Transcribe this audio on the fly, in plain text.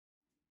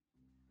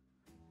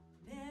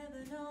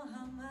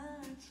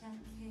much I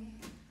care.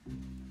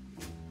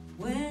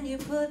 When you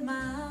put my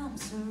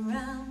arms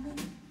around me,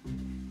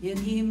 you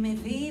give me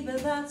fever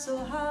that's so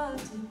hard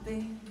to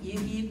bear. You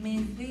give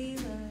me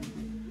fever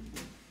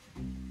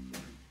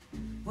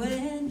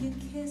when you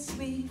kiss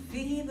me,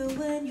 fever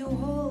when you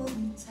hold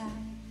me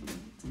tight,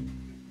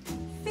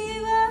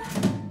 fever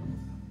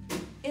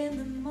in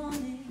the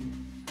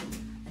morning,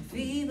 and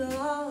fever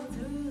all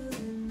through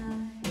the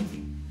night.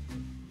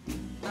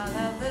 I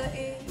love the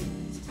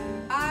east,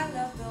 I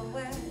love the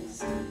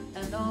west,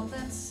 and north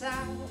and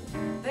south,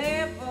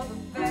 they're for the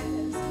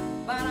best.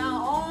 But I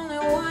only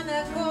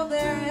wanna go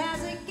there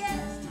as a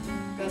guest,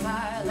 'cause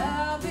I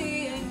love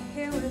being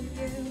here with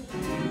you.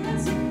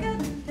 It's a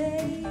good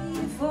day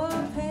for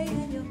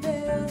paying your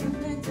bills,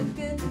 and it's a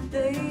good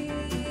day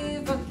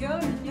for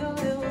curing your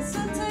ills.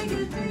 So take a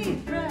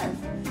deep breath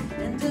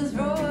and just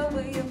roll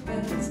away your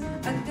bills.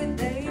 A good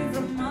day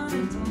from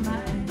morning till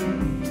night.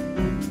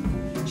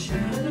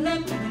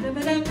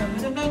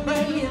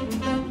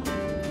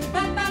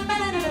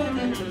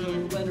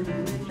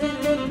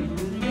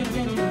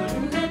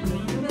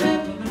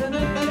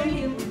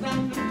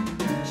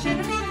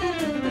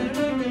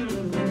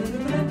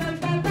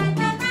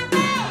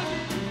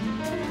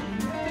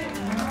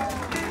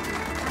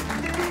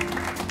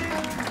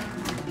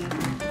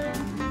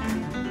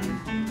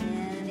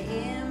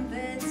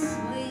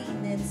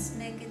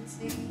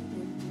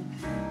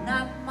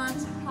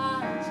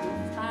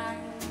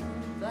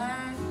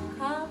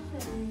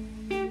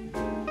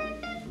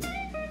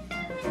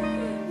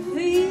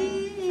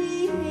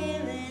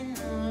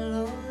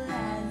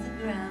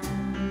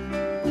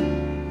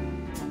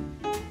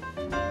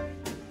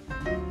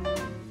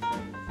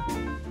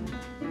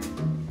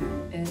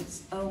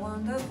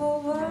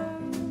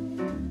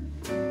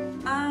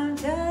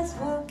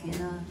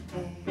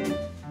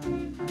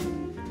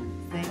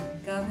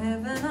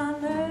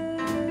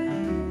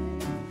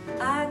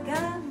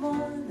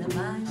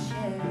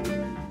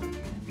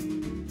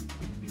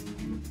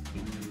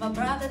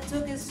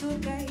 Took his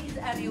suitcase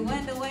and he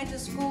went away to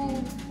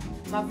school.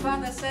 My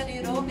father said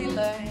he'd only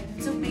learn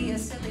to be a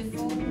silly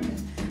fool.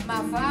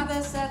 My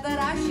father said that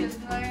I should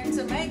learn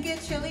to make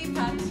it chili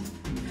hot.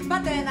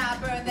 But then I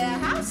burned their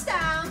house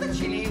down, the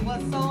chili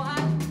was so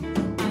hot.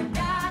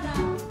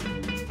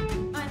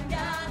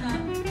 Manana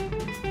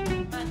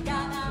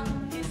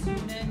is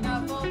soon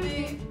enough for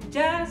me.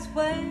 Just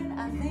when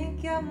I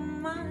think you're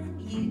mine,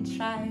 you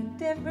try a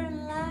different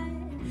line.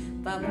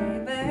 But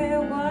baby,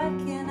 what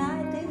can I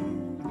do?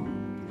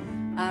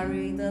 I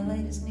read the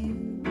latest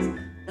news,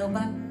 no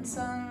buttons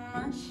on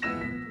my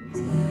shoes,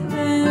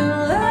 and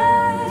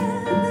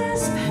let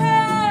this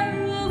pair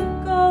of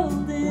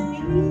golden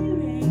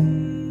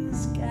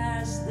earrings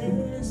cast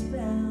their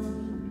spell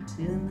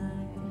tonight.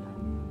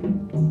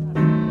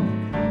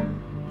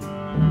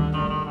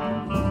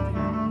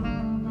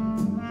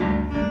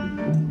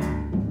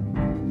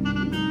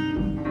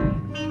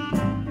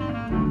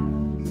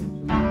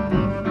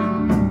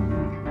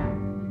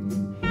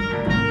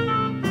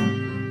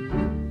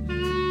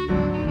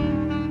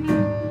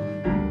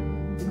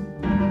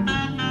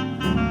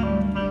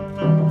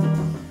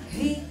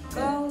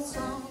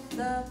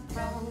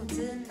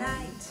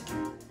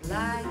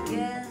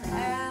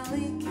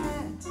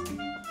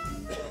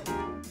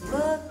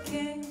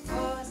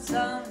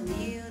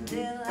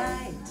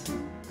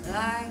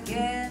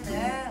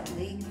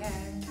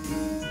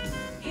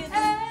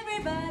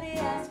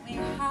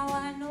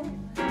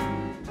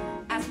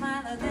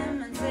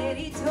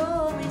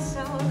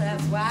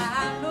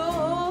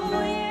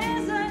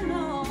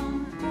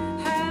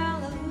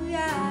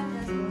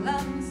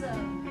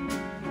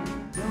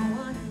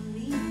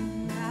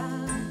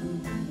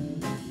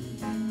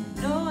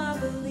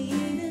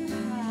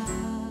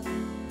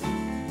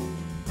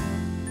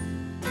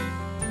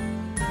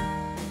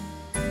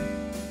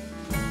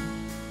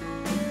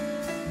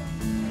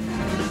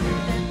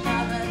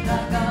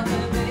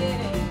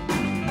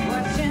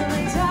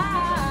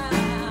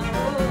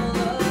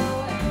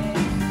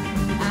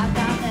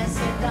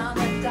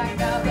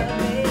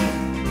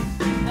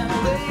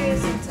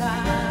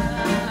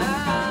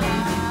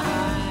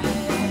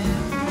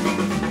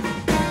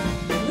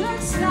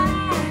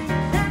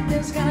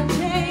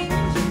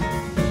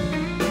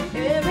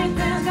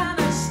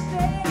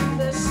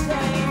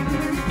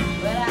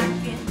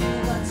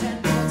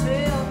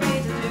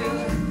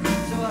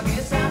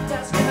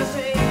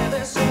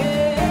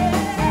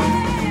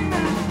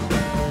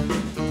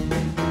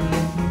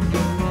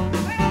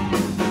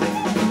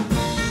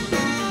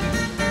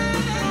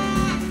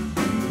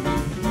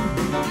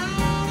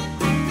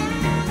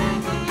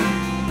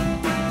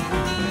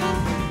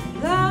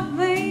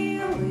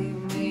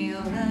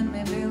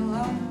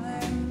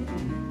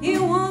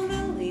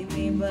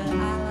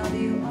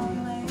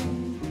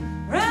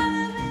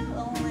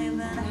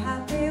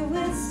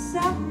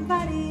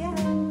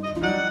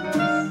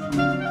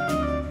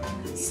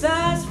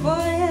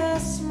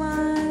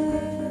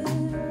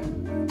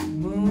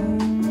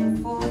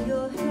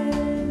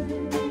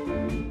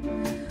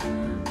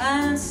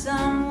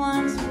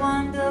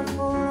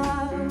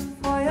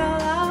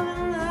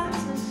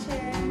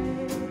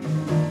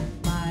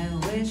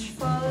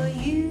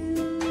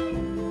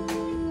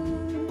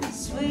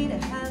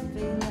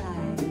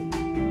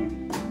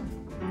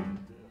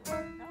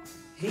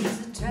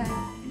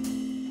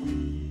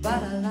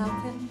 but I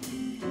love him.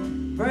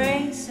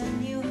 Brings a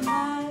new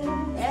high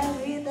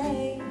every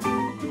day.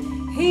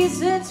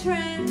 He's a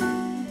trend,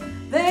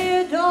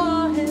 they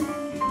adore him,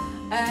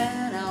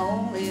 and I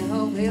only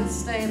hope he'll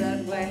stay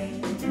that way.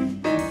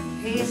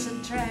 He's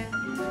a trend.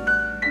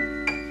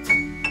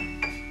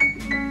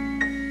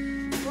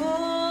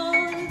 Oh,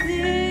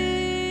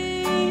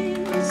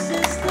 this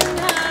is the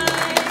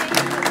night,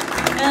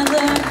 and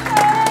the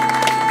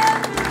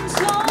heavens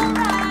all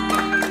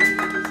rise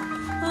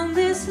on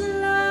this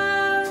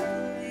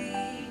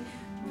lovely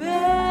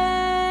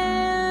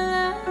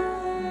bed.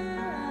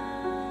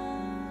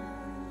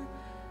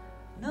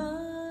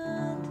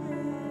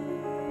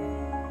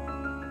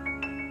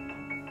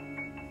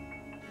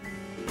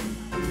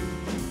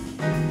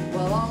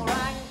 Well, all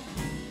right,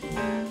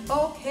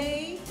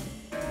 okay,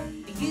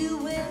 you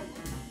win,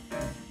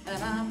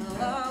 and I'm in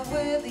love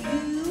with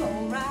you.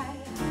 All right,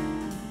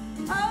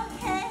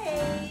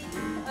 okay,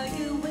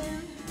 you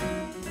win,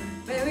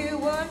 baby.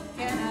 What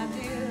can I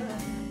do?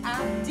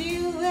 I'll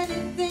do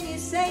anything you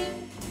say.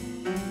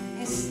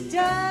 It's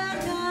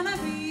just gonna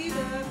be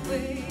that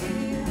way.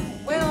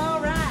 Well, all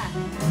right,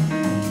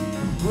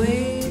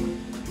 we'll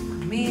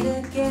meet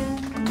again.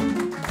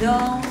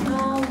 Don't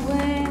know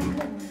when,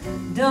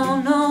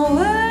 don't know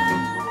where.